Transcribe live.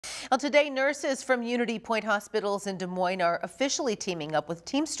Well, today, nurses from UnityPoint hospitals in Des Moines are officially teaming up with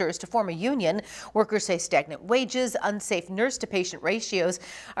Teamsters to form a union. Workers say stagnant wages, unsafe nurse-to-patient ratios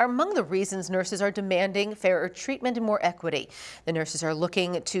are among the reasons nurses are demanding fairer treatment and more equity. The nurses are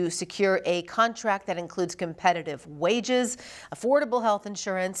looking to secure a contract that includes competitive wages, affordable health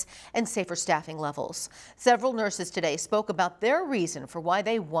insurance, and safer staffing levels. Several nurses today spoke about their reason for why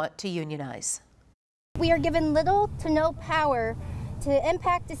they want to unionize. We are given little to no power to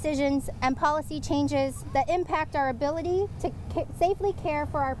impact decisions and policy changes that impact our ability to safely care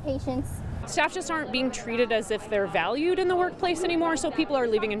for our patients. Staff just aren't being treated as if they're valued in the workplace anymore, so people are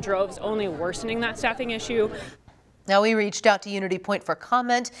leaving in droves, only worsening that staffing issue. Now, we reached out to UnityPoint for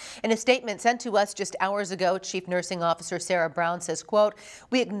comment. In a statement sent to us just hours ago, Chief Nursing Officer Sarah Brown says, quote,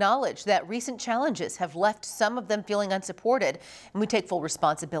 "We acknowledge that recent challenges have left some of them feeling unsupported, and we take full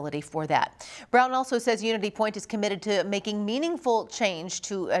responsibility for that." Brown also says UnityPoint is committed to making meaningful change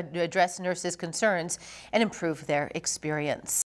to address nurses' concerns and improve their experience.